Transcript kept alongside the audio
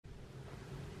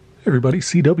Everybody,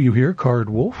 CW here, Card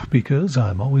Wolf, because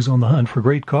I'm always on the hunt for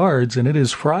great cards, and it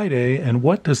is Friday, and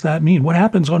what does that mean? What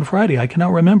happens on Friday? I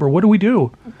cannot remember. What do we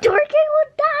do? Dorking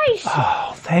with dice!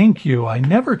 Oh, thank you. I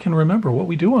never can remember what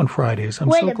we do on Fridays. I'm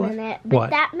Wait so a glad. minute, but What?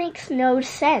 that makes no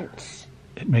sense.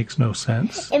 It makes no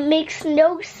sense. It makes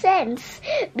no sense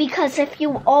because if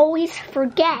you always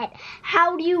forget,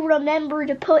 how do you remember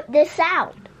to put this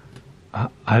out?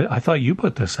 I thought you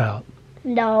put this out.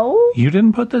 No. You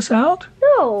didn't put this out?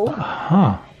 No.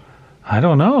 Huh. I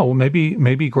don't know. Maybe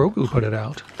Grogu put it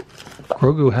out.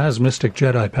 Grogu has Mystic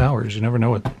Jedi powers. You never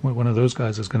know what one of those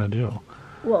guys is going to do.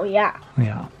 Well, yeah.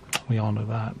 Yeah, we all know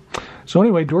that. So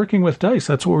anyway, Dorking with Dice,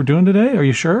 that's what we're doing today. Are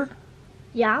you sure?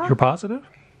 Yeah. You're positive?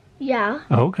 Yeah.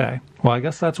 Okay. Well, I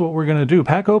guess that's what we're going to do.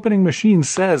 Pack Opening Machine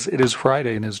says it is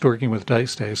Friday and is Dorking with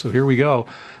Dice Day. So here we go.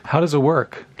 How does it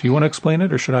work? Do you want to explain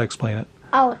it or should I explain it?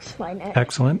 I'll explain it.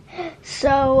 Excellent.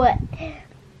 So,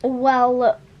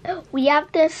 well, we have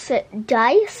this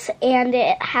dice, and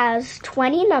it has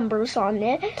 20 numbers on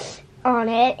it,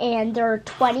 and there are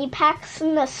 20 packs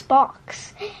in this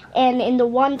box. And in the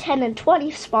 1, 10, and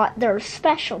 20 spot, there are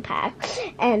special packs.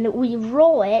 And we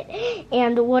roll it,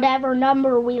 and whatever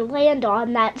number we land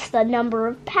on, that's the number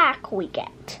of pack we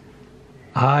get.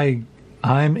 I'm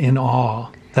in awe.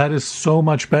 That is so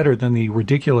much better than the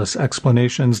ridiculous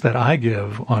explanations that I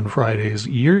give on Fridays.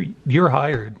 You're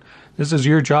hired. This is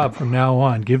your job from now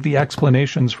on. Give the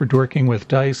explanations for Dorking with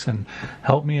Dice and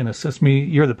help me and assist me.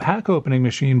 You're the pack opening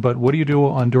machine, but what do you do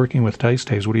on Dorking with Dice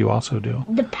days? What do you also do?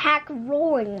 The pack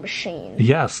rolling machine.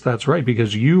 Yes, that's right,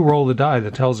 because you roll the die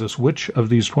that tells us which of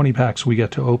these 20 packs we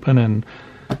get to open, and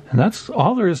that's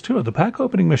all there is to it. The pack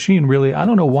opening machine really, I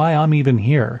don't know why I'm even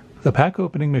here. The pack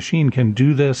opening machine can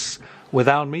do this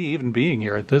without me even being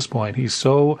here at this point. He's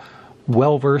so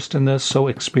well-versed in this, so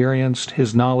experienced.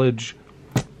 His knowledge,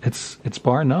 it's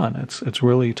bar none. It's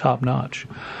really top-notch.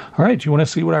 All right, do you want to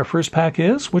see what our first pack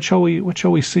is? What shall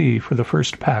we see for the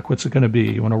first pack? What's it going to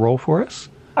be? You want to roll for us?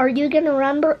 Are you going to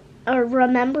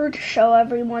remember to show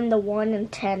everyone the 1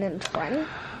 and 10 and 20?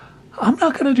 I'm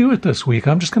not going to do it this week.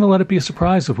 I'm just going to let it be a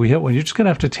surprise if we hit one. You're just going to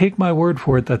have to take my word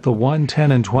for it that the 1,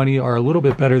 10, and 20 are a little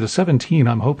bit better. The 17,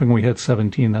 I'm hoping we hit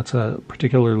 17. That's a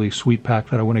particularly sweet pack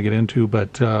that I want to get into.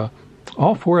 But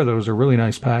all 4 of those are really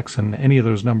nice packs, and any of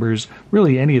those numbers,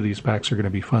 really any of these packs are going to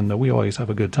be fun, though. We always have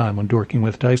a good time when Dorking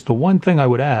with Dice. The one thing I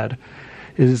would add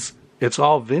is it's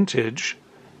all vintage,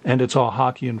 and it's all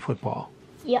hockey and football.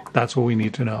 Yeah. That's what we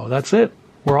need to know. That's it.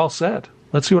 We're all set.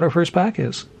 Let's see what our first pack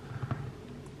is.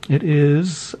 It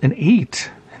is an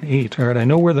 8. An 8. All right, I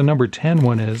know where the number 10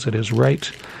 one is. It is right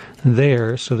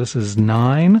there. So this is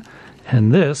 9,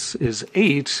 and this is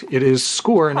 8. It is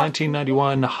Score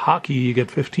 1991 Hockey. You get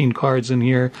 15 cards in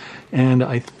here, and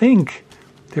I think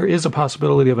there is a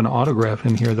possibility of an autograph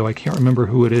in here, though I can't remember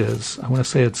who it is. I want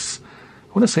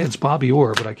to say it's Bobby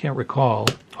Orr, but I can't recall.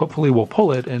 Hopefully we'll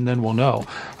pull it, and then we'll know.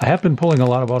 I have been pulling a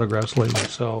lot of autographs lately,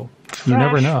 so you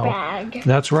never know. Bag.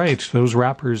 That's right. Those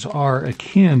wrappers are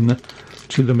akin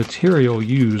to the material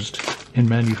used in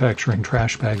manufacturing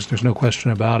trash bags. There's no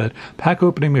question about it. Pack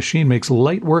opening machine makes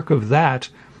light work of that.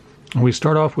 And we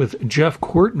start off with Jeff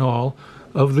Courtnall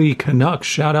of the Canucks.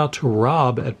 Shout out to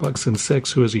Rob at Bucks and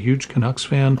Six, who is a huge Canucks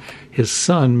fan. His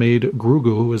son made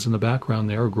Grogu, who is in the background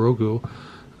there, Grogu.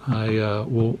 I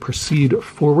will proceed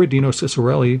forward. Dino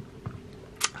Ciccarelli.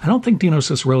 I don't think Dino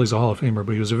Ciccarelli's a Hall of Famer,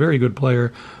 but he was a very good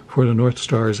player for the North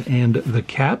Stars and the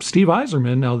Caps. Steve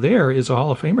Yzerman, now there is a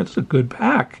Hall of Famer. That's a good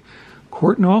pack.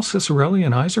 Courtnall, Ciccarelli,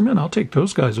 and Yzerman. I'll take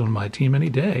those guys on my team any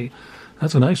day.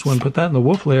 That's a nice one. Put that in the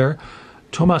wolf lair.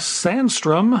 Tomas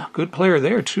Sandstrom, good player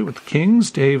there, too, with the Kings.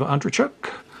 Dave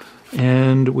Andrechuk.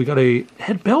 And we got a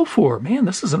Ed Belfour. Man,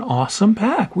 this is an awesome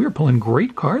pack. We are pulling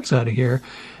great cards out of here.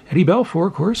 Eddie Belfour,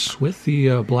 of course, with the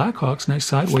Blackhawks. Nice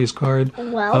sideways card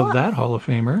of that Hall of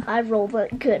Famer. I rolled a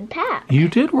good pack. You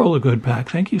did roll a good pack.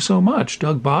 Thank you so much.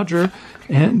 Doug Bodger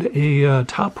and a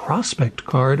top prospect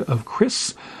card of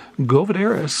Chris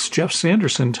Govideris. Jeff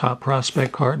Sanderson, top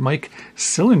prospect card. Mike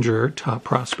Sillinger, top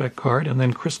prospect card. And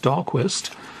then Chris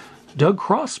Dahlquist. Doug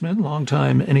Crossman,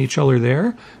 longtime NHLer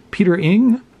there. Peter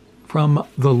Ing from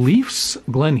the Leafs,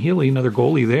 Glenn Healy, another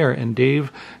goalie there, and Dave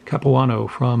Capuano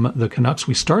from the Canucks.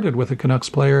 We started with a Canucks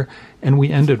player, and we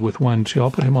ended with one, too.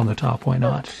 I'll put him on the top. Why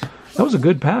not? That was a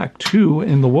good pack, too,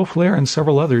 in the Wolf Lair and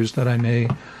several others that I may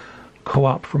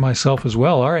co-op for myself as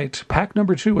well. All right, pack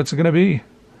number 2, what's it going to be?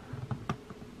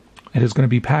 It is going to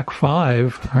be pack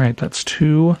 5. All right, that's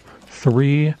 2,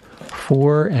 3,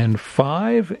 4, and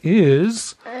 5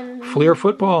 is Flair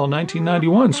Football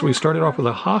 1991. So we started off with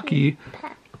a hockey,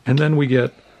 and then we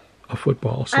get a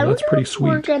football. So I that's pretty wonder if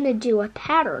we're sweet. going to do a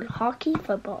pattern. Hockey,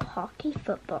 football, hockey,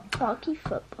 football, hockey,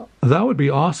 football. That would be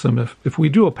awesome. If we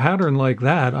do a pattern like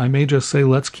that, I may just say,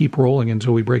 let's keep rolling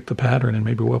until we break the pattern, and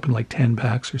maybe we'll open like 10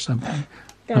 packs or something.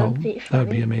 That would be funny. That would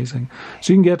be amazing.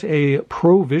 So you can get a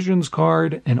Pro Visions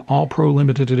card, an All Pro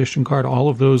Limited Edition card. All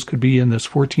of those could be in this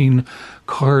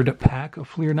 14-card pack of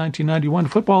Fleer 1991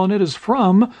 football, and it is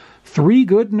from Three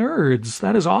Good Nerds.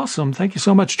 That is awesome. Thank you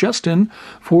so much, Justin,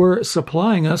 for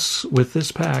supplying us with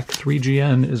this pack.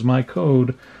 3GN is my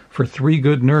code for Three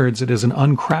Good Nerds. It is an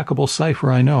uncrackable cipher,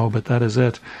 I know, but that is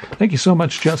it. Thank you so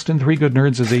much, Justin. Three Good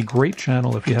Nerds is a great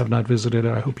channel. If you have not visited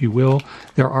it, I hope you will.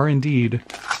 There are indeed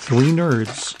 3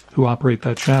 nerds who operate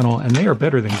that channel, and they are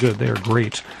better than good. They are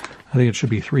great. I think it should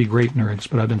be 3 great nerds,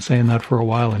 but I've been saying that for a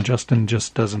while, and Justin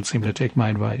just doesn't seem to take my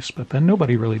advice, but then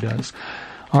nobody really does.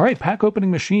 All right, pack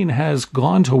opening machine has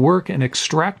gone to work and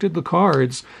extracted the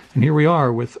cards, and here we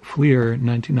are with Fleer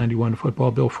 1991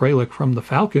 football. Bill Fralick from the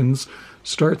Falcons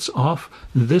starts off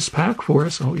this pack for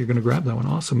us. Oh, you're going to grab that one.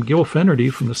 Awesome. Gil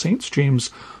Fenerty from the Saints.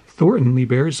 James Thornton, the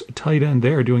Bears tight end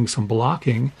there, doing some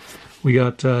blocking. We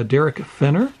got Derek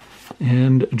Fenner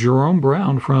and Jerome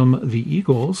Brown from the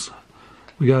Eagles.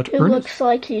 We got It looks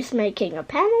like he's making a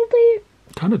penalty.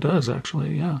 Kind of does,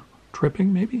 actually, yeah.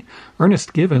 Tripping, maybe.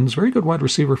 Ernest Givens, very good wide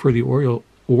receiver for the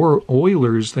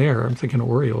Oilers there. I'm thinking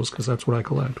Orioles because that's what I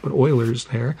collect, but Oilers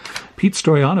there. Pete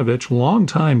Stoyanovich,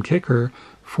 longtime kicker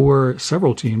for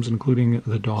several teams, including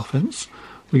the Dolphins.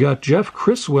 We got Jeff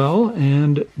Criswell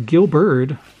and Gil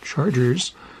Bird,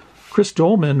 Chargers. Chris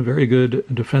Dolman, very good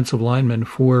defensive lineman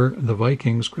for the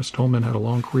Vikings. Chris Dolman had a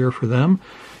long career for them.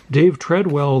 Dave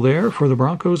Treadwell there for the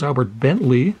Broncos. Albert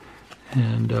Bentley.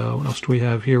 And what else do we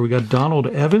have here? We got Donald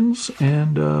Evans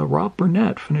and Rob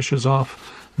Burnett finishes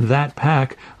off that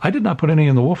pack. I did not put any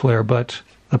in the Wolf Lair, but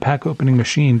the pack opening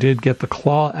machine did get the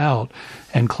claw out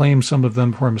and claim some of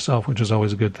them for himself, which is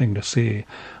always a good thing to see.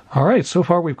 All right, so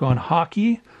far we've gone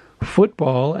hockey,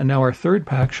 football, and now our third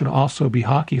pack should also be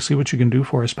hockey. See what you can do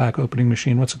for us, pack opening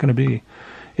machine. What's it going to be?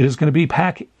 It is going to be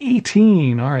pack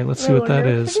 18. All right, let's see what that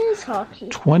is. It is hockey.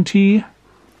 20,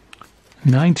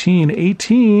 19,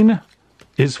 18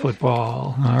 is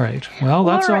football. All right. Well,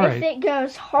 that's all right. Or if it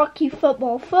goes hockey,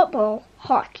 football, football,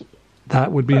 hockey.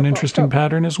 That would be an interesting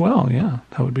pattern as well. Yeah,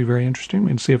 that would be very interesting. We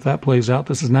can see if that plays out.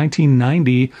 This is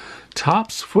 1990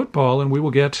 Topps football, and we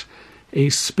will get a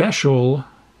special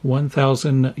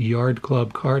 1,000 Yard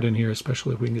Club card in here,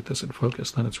 especially if we can get this in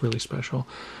focus. Then it's really special.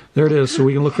 There it is. So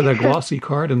we can look for that glossy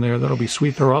card in there. That'll be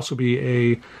sweet. There'll also be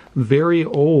a very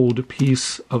old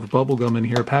piece of bubblegum in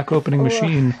here. Pack opening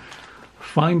machine.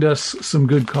 Find us some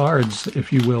good cards,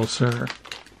 if you will, sir.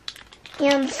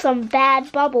 And some bad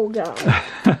bubble gum.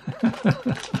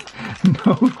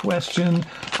 No question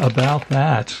about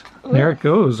that. There it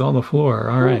goes on the floor.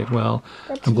 All right, well,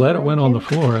 I'm glad it went on the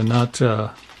floor and not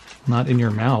in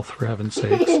your mouth, for heaven's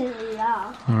sakes.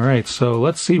 Yeah. All right, so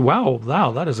let's see. Wow,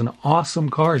 that is an awesome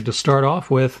card to start off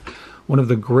with. One of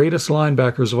the greatest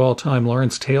linebackers of all time,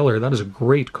 Lawrence Taylor. That is a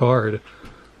great card.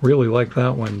 Really like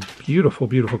that one. Beautiful,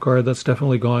 beautiful card. That's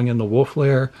definitely going in the Wolf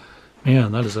Lair.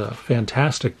 Man, that is a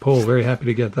fantastic pull. Very happy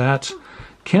to get that.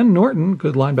 Ken Norton,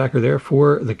 good linebacker there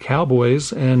for the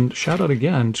Cowboys. And shout out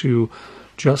again to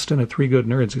Justin at Three Good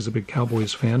Nerds. He's a big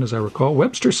Cowboys fan, as I recall.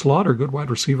 Webster Slaughter, good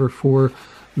wide receiver for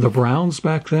the Browns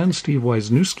back then. Steve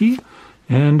Wisniewski.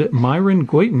 And Myron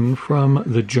Goyton from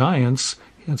the Giants.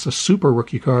 That's a super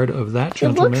rookie card of that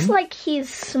gentleman. It looks like he's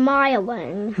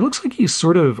smiling. It looks like he's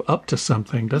sort of up to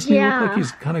something. Doesn't he look like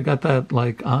he's kind of got that,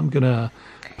 like, I'm going to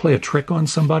play a trick on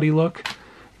somebody look?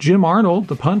 Jim Arnold,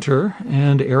 the punter,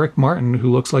 and Eric Martin,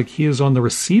 who looks like he is on the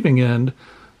receiving end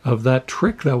of that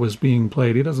trick that was being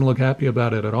played. He doesn't look happy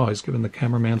about it at all. He's giving the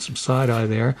cameraman some side eye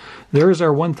there. There is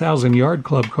our 1,000 Yard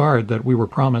Club card that we were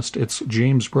promised. It's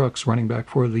James Brooks, running back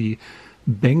for the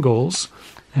Bengals.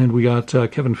 And we got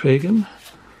Kevin Fagan.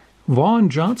 Vaughn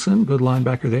Johnson, good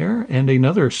linebacker there, and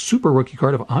another super rookie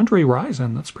card of Andre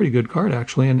Rison. That's a pretty good card,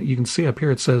 actually, and you can see up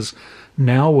here it says,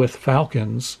 now with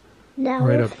Falcons,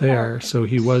 right up there. So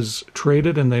he was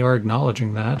traded, and they are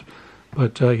acknowledging that,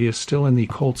 but he is still in the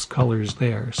Colts colors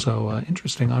there. So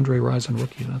interesting, Andre Rison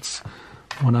rookie. That's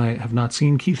one I have not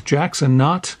seen. Keith Jackson,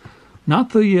 not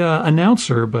the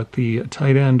announcer, but the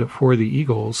tight end for the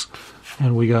Eagles.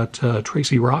 And we got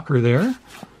Tracy Rocker there.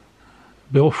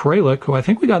 Bill Fralick, who I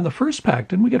think we got in the first pack.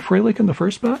 Didn't we get Fralick in the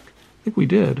first pack? I think we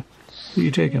did. Who are you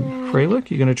taking?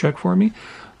 Fralick? You going to check for me?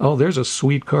 Oh, there's a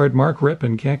sweet card. Mark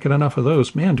Rippon. Can't get enough of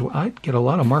those. Man, do I get a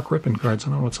lot of Mark Rippon cards. I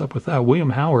don't know what's up with that.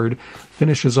 William Howard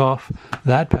finishes off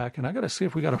that pack. And I got to see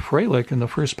if we got a Fralick in the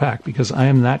first pack, because I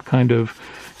am that kind of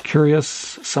curious,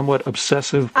 somewhat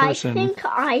obsessive person. I think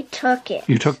I took it.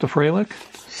 You took the Freilich?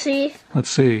 See? Let's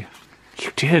see.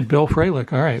 You did, Bill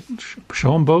Freilich. All right.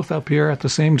 Show them both up here at the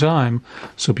same time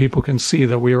so people can see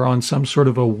that we are on some sort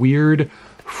of a weird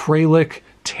Freilich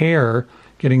tear,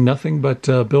 getting nothing but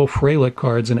Bill Freilich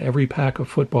cards in every pack of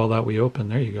football that we open.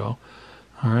 There you go.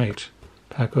 All right.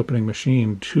 Pack opening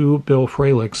machine. 2 Bill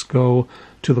Freilichs go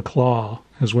to the claw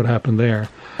is what happened there.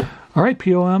 All right,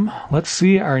 POM, let's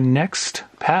see our next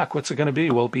pack. What's it going to be?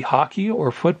 Will it be hockey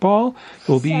or football? It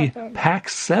will be pack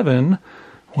 7,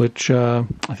 which I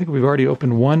think we've already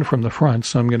opened 1 from the front,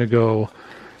 so I'm going to go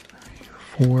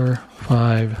 4,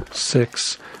 5,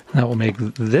 6. And that will make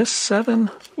this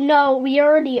 7? No, we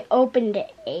already opened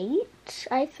 8,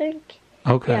 I think.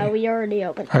 Okay. Yeah, we already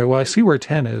opened 8. All right, well, I see where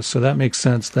 10 is, so that makes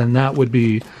sense. Then that would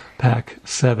be pack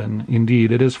 7.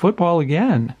 Indeed, it is football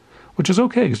again, which is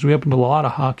okay because we opened a lot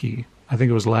of hockey. I think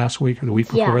it was last week or the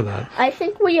week before that. I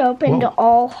think we opened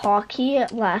all hockey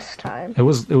last time. It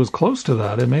was close to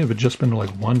that. It may have just been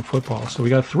like 1 football. So we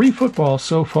got 3 footballs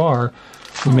so far.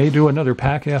 We may do another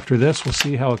pack after this. We'll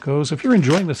see how it goes. If you're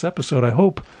enjoying this episode, I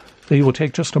hope that you will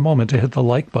take just a moment to hit the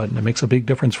like button. It makes a big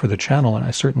difference for the channel, and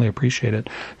I certainly appreciate it.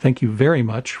 Thank you very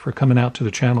much for coming out to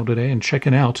the channel today and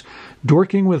checking out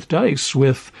Dorking with Dice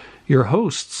with your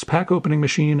hosts, Pack Opening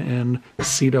Machine and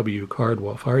CW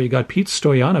Cardwolf. All right, you got Pete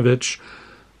Stoyanovich.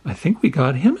 I think we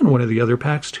got him in one of the other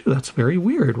packs, too. That's very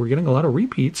weird. We're getting a lot of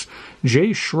repeats.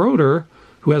 Jay Schroeder,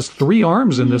 who has 3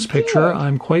 arms in this picture.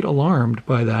 I'm quite alarmed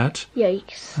by that.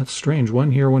 Yikes. That's strange.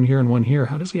 1 here, 1 here, and 1 here.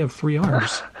 How does he have 3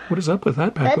 arms? What is up with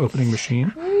that pack opening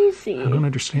machine? Crazy. I don't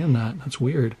understand that. That's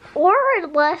weird. Or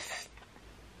unless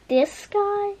this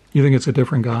guy. You think it's a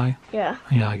different guy? Yeah.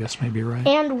 Yeah, I guess maybe you're right.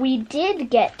 And we did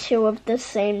get 2 of the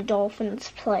same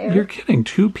Dolphins player. You're kidding.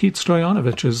 2 Pete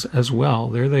Stojanoviches as well.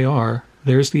 There they are.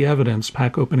 There's the evidence.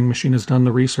 Pack Opening Machine has done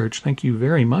the research. Thank you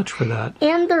very much for that.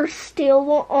 And they're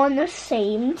still on the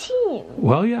same team.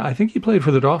 Well, yeah, I think he played for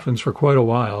the Dolphins for quite a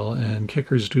while, and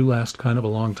kickers do last kind of a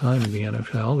long time in the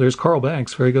NFL. There's Carl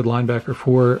Banks, very good linebacker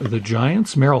for the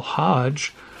Giants. Merrill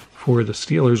Hodge for the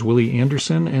Steelers. Willie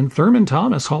Anderson and Thurman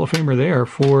Thomas, Hall of Famer there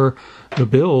for the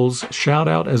Bills. Shout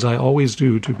out, as I always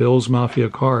do, to Bills Mafia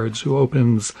Cards, who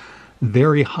opens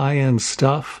very high-end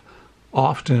stuff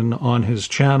often on his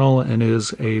channel and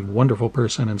is a wonderful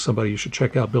person and somebody you should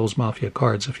check out. Bill's Mafia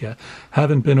Cards. If you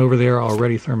haven't been over there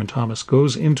already, Thurman Thomas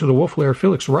goes into the Wolf Lair.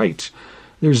 Felix Wright.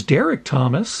 There's Derek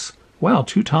Thomas. Wow,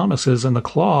 2 Thomases, and the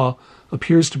claw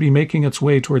appears to be making its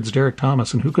way towards Derek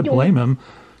Thomas, and who could blame him?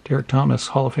 Derek Thomas,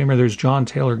 Hall of Famer. There's John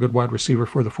Taylor, good wide receiver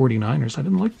for the 49ers. I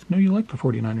didn't know you liked the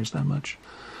 49ers that much.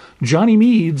 Johnny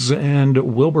Meads and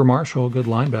Wilbur Marshall, good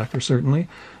linebacker certainly.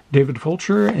 David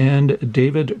Fulcher and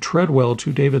David Treadwell,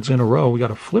 2 Davids in a row. We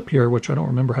got a flip here, which I don't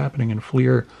remember happening in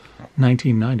Fleer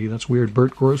 1990. That's weird.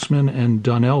 Bert Grossman and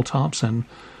Donnell Thompson,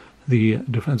 the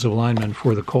defensive lineman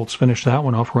for the Colts, finished that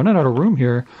one off. Running out of room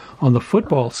here on the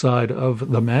football side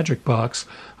of the Magic Box.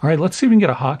 All right, let's see if we can get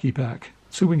a hockey pack.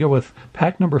 Let's see if we can go with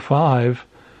pack number 5.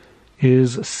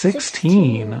 Is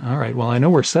 16. All right, well, I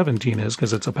know where 17 is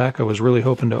because it's a pack I was really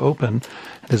hoping to open.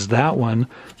 It is that one,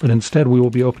 but instead we will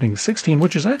be opening 16,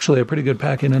 which is actually a pretty good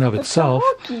pack in and of itself.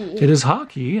 Hockey. It is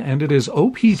hockey, and it is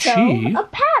OPG. So, a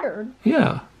pattern.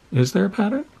 Yeah. Is there a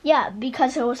pattern? Yeah,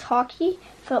 because it was hockey,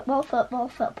 football, football,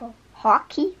 football.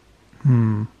 Hockey?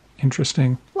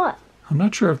 Interesting. What? I'm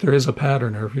not sure if there is a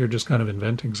pattern or if you're just kind of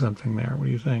inventing something there. What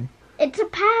do you think? It's a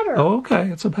pattern. Oh, okay.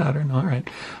 It's a pattern. All right.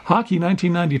 Hockey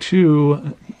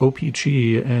 1992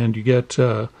 OPG, and you get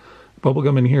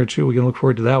bubblegum in here, too. We can look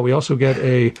forward to that. We also get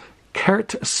a carte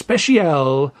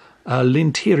spéciale à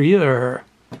l'intérieur.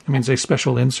 It means a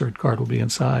special insert card will be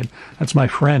inside. That's my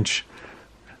French.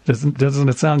 Doesn't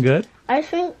it sound good? I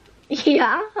think,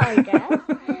 yeah, I guess.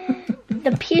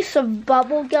 The piece of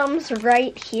bubblegum's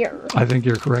right here. I think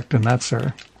you're correct in that,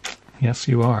 sir. Yes,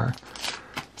 you are.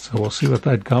 So we'll see what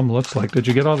that gum looks like. Did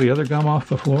you get all the other gum off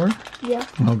the floor? Yeah.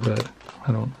 Oh, good.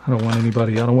 I don't want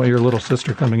anybody. I don't want your little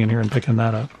sister coming in here and picking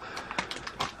that up.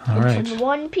 All right. It's in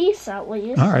one piece at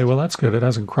least. All right. Well, that's good. It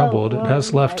hasn't crumbled. It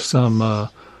has left some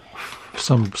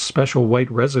special white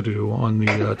residue on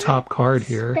the top card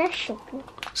here.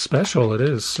 Special. It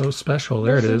is so special.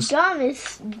 There it is. The gum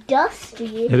is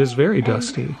dusty. It is very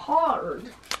dusty.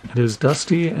 Hard. It is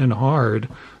dusty and hard.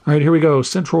 All right. Here we go.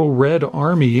 Central Red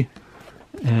Army.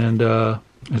 And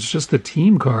it's just the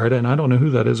team card, and I don't know who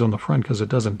that is on the front because it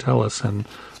doesn't tell us, and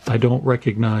I don't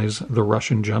recognize the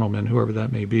Russian gentleman, whoever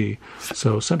that may be.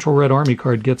 So Central Red Army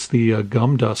card gets the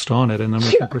gum dust on it, and then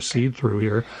we can proceed through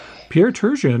here. Pierre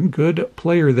Turgeon, good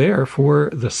player there for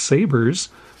the Sabres.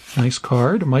 Nice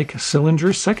card. Mike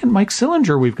Sillinger. Second Mike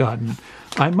Sillinger we've gotten.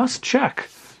 I must check.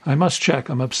 I'm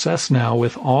obsessed now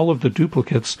with all of the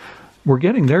duplicates we're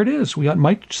getting. There it is. We got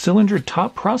Mike Sillinger,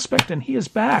 top prospect, and he is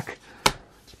back.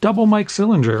 Double Mike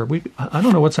Sillinger. I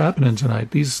don't know what's happening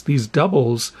tonight. These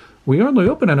doubles, we only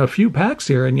opening a few packs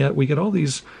here, and yet we get all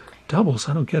these doubles.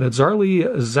 I don't get it. Zarly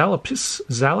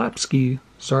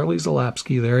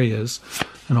Zalapsky, there he is,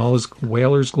 in all his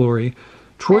Whalers glory.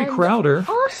 Troy Crowder.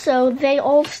 Also, they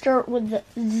all start with the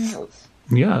Z.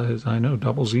 Yeah, I know,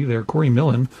 double Z there. Corey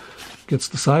Millen gets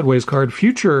the sideways card.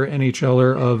 Future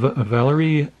NHLer of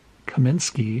Valery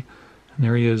Kaminsky. And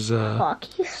there he is.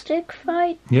 Hockey stick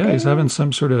fight? Yeah, he's having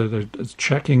some sort of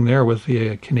checking there with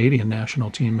the Canadian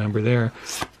national team member there.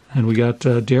 And we got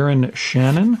Darren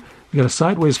Shannon. We got a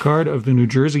sideways card of the New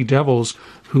Jersey Devils,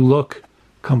 who look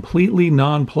completely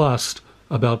nonplussed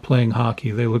about playing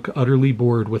hockey. They look utterly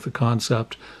bored with the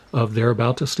concept of they're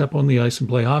about to step on the ice and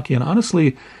play hockey. And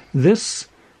honestly, this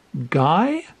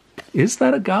guy, is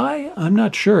that a guy? I'm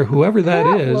not sure. Whoever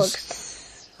that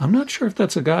is, I'm not sure if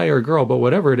that's a guy or a girl, but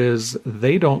whatever it is,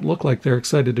 they don't look like they're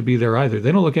excited to be there either.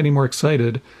 They don't look any more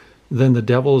excited than the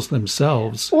Devils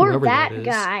themselves. Or that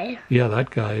guy. Yeah, that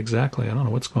guy, exactly. I don't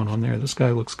know what's going on there. This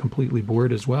guy looks completely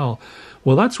bored as well.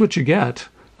 Well, that's what you get,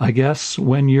 I guess,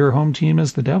 when your home team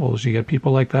is the Devils. You get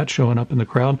people like that showing up in the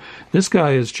crowd. This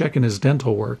guy is checking his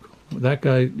dental work. That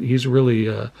guy, he's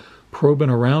really probing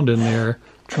around in there,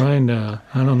 trying to,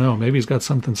 I don't know, maybe he's got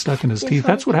something stuck in his teeth.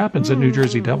 That's what happens at New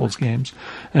Jersey Devils games.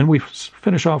 And we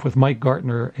finish off with Mike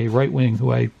Gartner, a right wing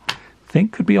who I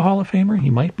think could be a Hall of Famer. He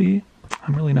might be.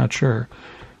 I'm really not sure.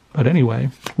 But anyway,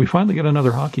 we finally get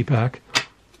another hockey pack.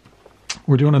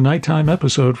 We're doing a nighttime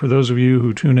episode for those of you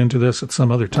who tune into this at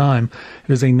some other time.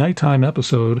 It is a nighttime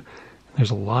episode.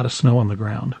 There's a lot of snow on the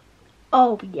ground.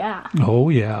 Oh, yeah. Oh,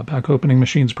 yeah. Pack opening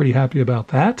machine's pretty happy about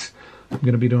that. I'm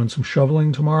going to be doing some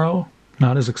shoveling tomorrow.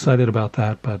 Not as excited about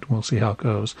that, but we'll see how it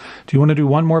goes. Do you want to do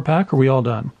one more pack, or are we all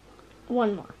done?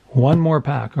 One more. One more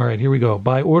pack. All right, here we go.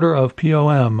 By order of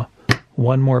POM,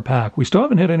 one more pack. We still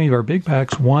haven't hit any of our big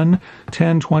packs, 1,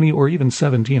 10, 20, or even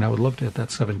 17. I would love to hit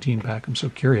that 17 pack. I'm so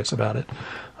curious about it.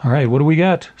 All right, what do we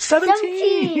got?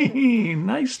 17!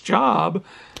 Nice job.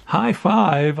 High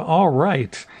five. All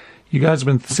right. You guys have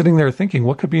been sitting there thinking,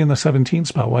 what could be in the 17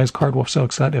 spot? Why is Cardwolf so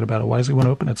excited about it? Why does he want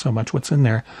to open it so much? What's in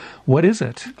there? What is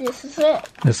it? This is it.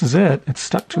 This is it. It's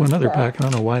stuck to another pack. I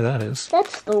don't know why that is.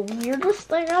 That's the weirdest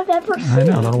thing I've ever seen. I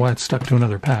know. I don't know why it's stuck to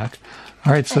another pack.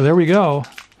 All right, so there we go.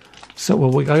 So,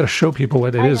 well, I got to show people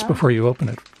what it is before you open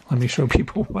it. Let me show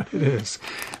people what it is.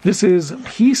 This is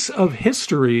Piece of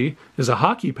History, is a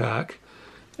hockey pack.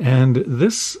 And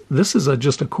this is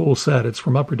just a cool set. It's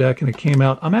from Upper Deck, and it came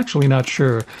out. I'm actually not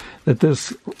sure that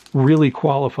this really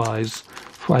qualifies.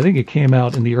 I think it came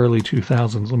out in the early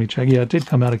 2000s. Let me check. Yeah, it did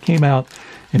come out. It came out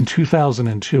in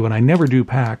 2002, and I never do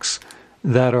packs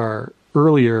that are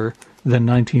earlier than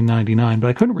 1999, but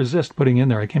I couldn't resist putting in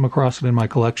there. I came across it in my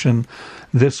collection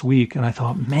this week, and I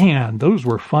thought, man, those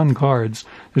were fun cards.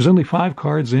 There's only 5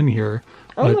 cards in here.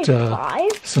 Only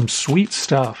 5? Some sweet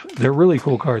stuff. They're really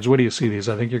cool cards. What do you see these?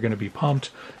 I think you're going to be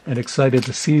pumped and excited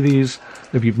to see these.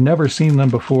 If you've never seen them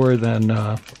before, then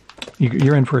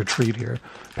you're in for a treat here.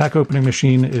 Pack opening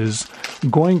machine is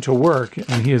going to work,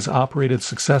 and he has operated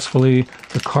successfully.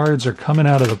 The cards are coming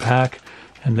out of the pack,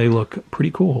 and they look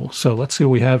pretty cool. So let's see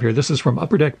what we have here. This is from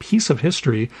Upper Deck Piece of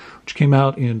History, which came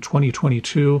out in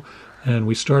 2022. And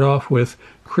we start off with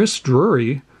Chris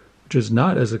Drury, which is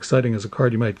not as exciting as a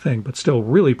card you might think, but still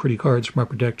really pretty cards from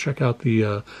Upper Deck. Check out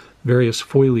the various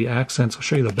foily accents. I'll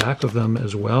show you the back of them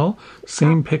as well.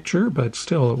 Same picture, but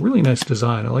still a really nice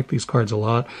design. I like these cards a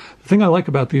lot. The thing I like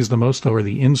about these the most, though, are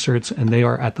the inserts, and they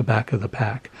are at the back of the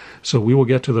pack. So we will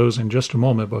get to those in just a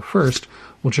moment, but first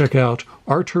we'll check out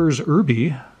Arthur's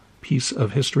Irby, Piece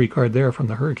of History card there from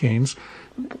the Hurricanes.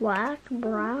 Black,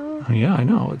 brown. Yeah, I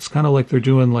know. It's kind of like they're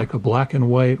doing like a black and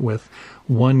white with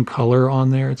one color on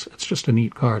there. It's just a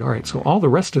neat card. All right, so all the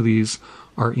rest of these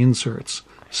are inserts.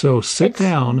 So sit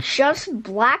down. Just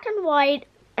black and white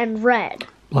and red.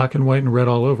 Black and white and red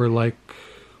all over. Like,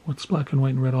 what's black and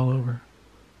white and red all over?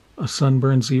 A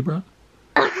sunburned zebra?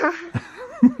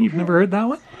 You've never heard that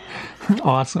one?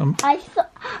 Awesome. I thought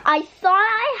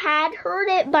I had heard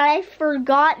it, but I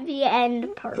forgot the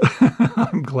end part.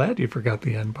 I'm glad you forgot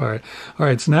the end part. All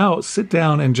right, so now sit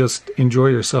down and just enjoy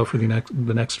yourself for the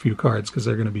next few cards, because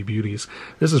they're going to be beauties.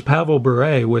 This is Pavel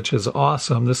Bure, which is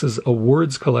awesome. This is a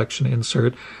Words Collection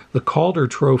insert. The Calder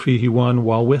Trophy he won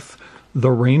while with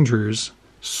the Rangers.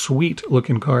 Sweet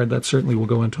looking card. That certainly will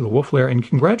go into the Wolf Lair. And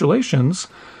congratulations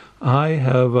I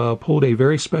have pulled a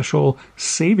very special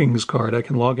savings card. I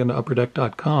can log into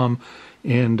upperdeck.com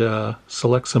and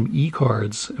select some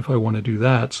e-cards if I want to do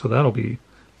that. So that'll be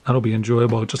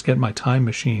enjoyable. I'll just get my time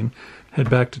machine, head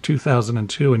back to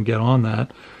 2002 and get on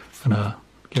that, and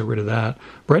get rid of that.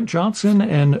 Brent Johnson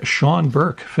and Sean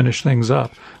Burke finish things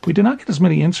up. We did not get as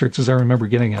many inserts as I remember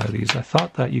getting out of these. I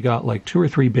thought that you got like 2 or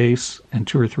 3 base and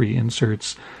 2 or 3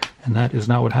 inserts, and that is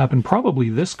not what happened. Probably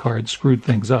this card screwed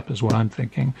things up is what I'm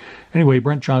thinking. Anyway,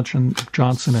 Brent Johnson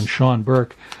and Sean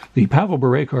Burke. The Pavel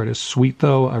Bure card is sweet,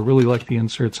 though. I really like the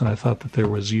inserts, and I thought that there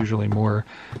was usually more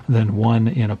than one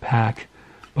in a pack.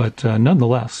 But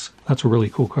nonetheless, that's a really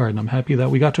cool card, and I'm happy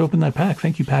that we got to open that pack.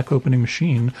 Thank you, Pack Opening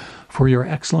Machine, for your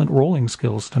excellent rolling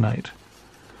skills tonight.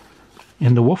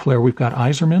 In the Wolf Lair, we've got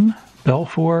Iserman,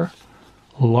 Belfour,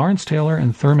 Lawrence Taylor,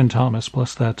 and Thurman Thomas,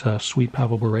 plus that sweet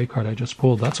Pavel Bure card I just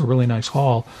pulled. That's a really nice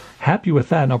haul. Happy with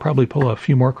that, and I'll probably pull a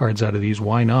few more cards out of these.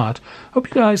 Why not? Hope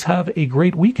you guys have a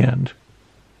great weekend.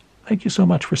 Thank you so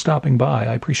much for stopping by.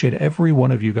 I appreciate every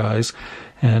one of you guys,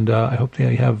 and I hope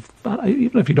that you have,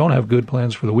 even if you don't have good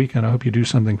plans for the weekend, I hope you do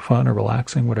something fun or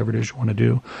relaxing, whatever it is you want to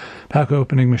do. Pack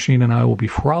Opening Machine and I will be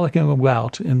frolicking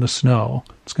about in the snow.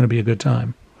 It's going to be a good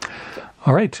time.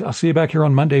 All right, I'll see you back here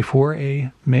on Monday for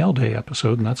a Mail Day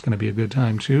episode, and that's going to be a good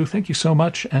time too. Thank you so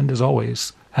much, and as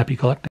always, happy collecting.